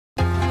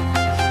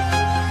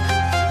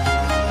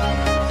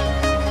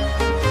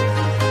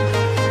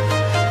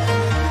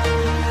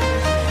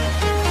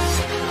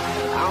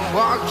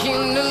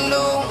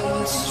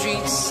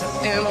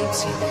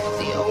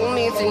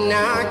thing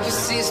I can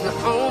see is my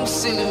own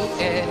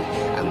silhouette.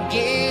 I'm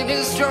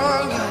getting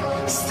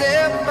stronger,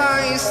 step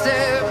by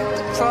step.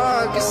 The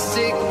clock is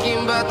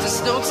ticking, but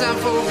there's no time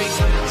for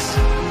regrets.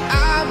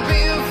 I've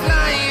been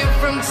flying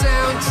from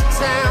town to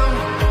town,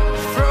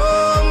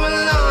 from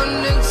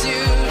London to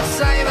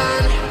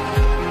Taiwan.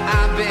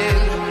 I've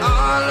been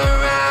all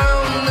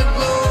around the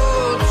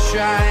globe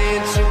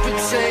trying to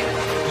protect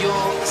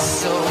your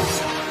soul.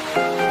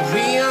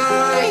 We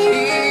are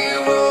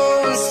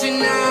heroes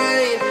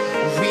tonight.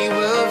 We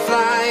will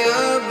fly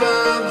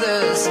above the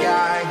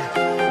sky.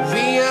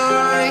 We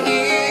are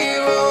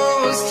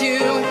heroes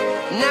tonight.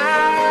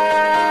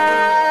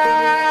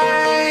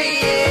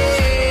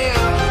 Yeah.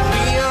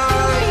 We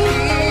are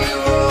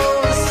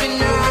heroes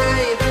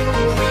tonight.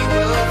 We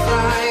will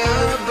fly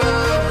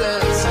above the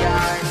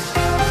sky.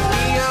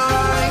 We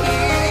are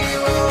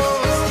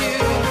heroes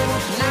tonight.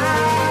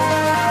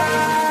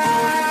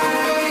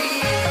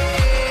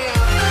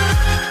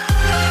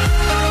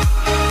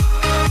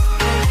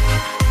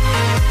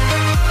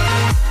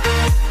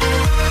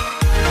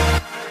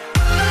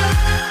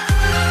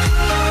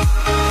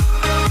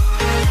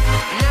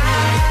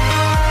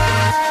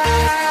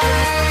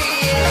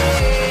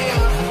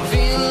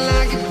 Feel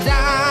like a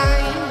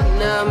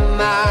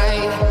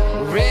dynamite,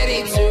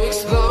 ready to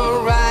explode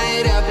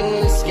right up in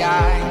the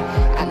sky.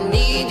 I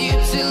need you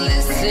to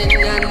listen,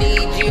 I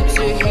need you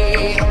to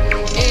hear,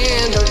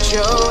 and don't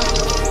show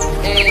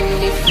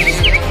any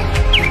fear.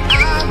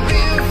 I've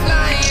been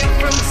flying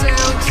from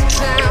town to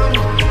town,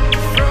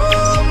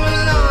 from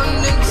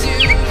London to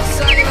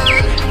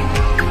Taiwan.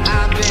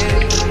 I've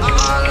been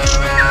all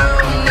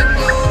around the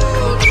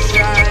globe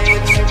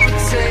trying to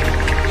protect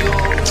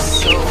your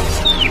soul.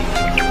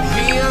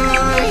 We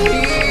are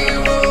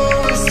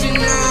heroes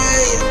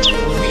tonight.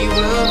 We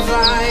will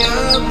fly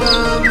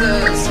above the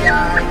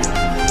sky.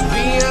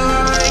 We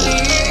are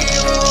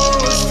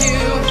heroes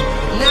tonight.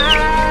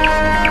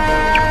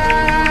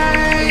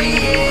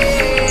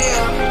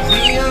 Yeah.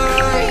 We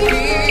are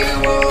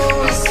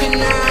heroes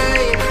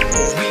tonight.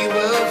 We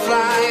will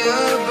fly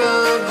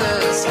above the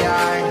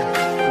sky.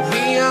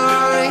 We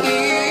are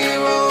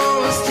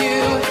heroes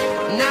tonight.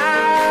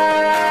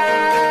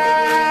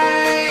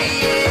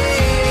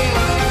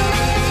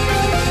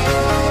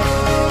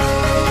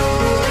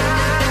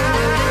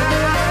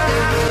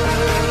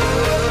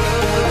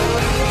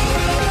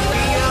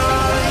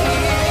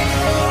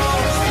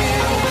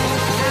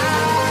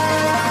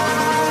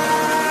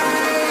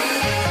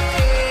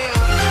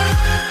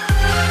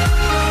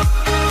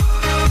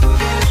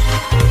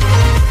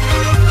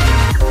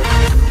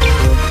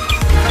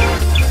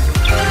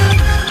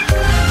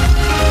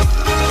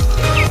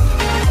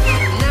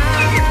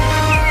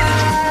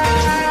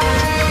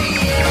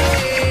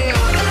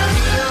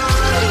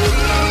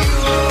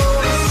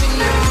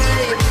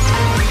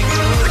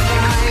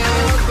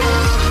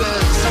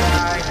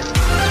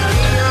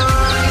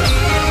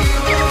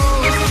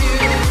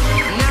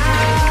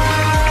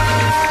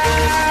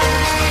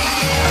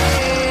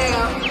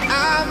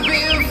 I've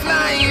been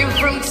flying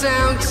from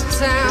town to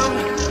town,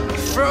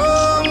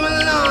 from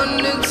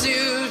London to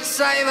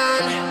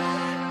Taiwan.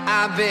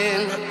 I've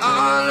been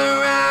all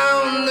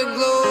around the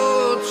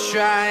globe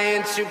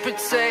trying to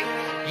protect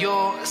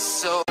your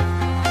soul.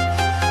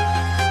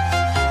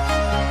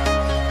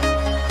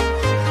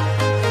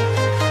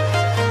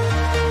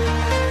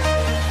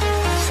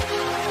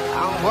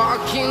 I'm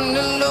walking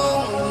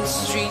alone, the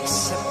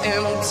streets are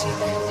empty.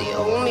 The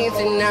only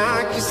thing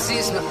I can see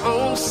is my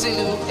own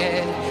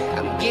silhouette.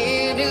 I'm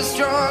getting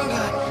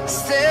stronger,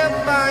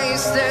 step by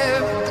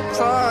step. The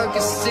clock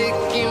is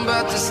ticking,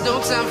 but there's no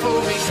time for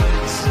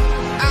regrets.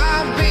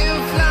 I've been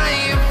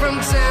flying from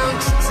town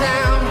to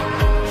town,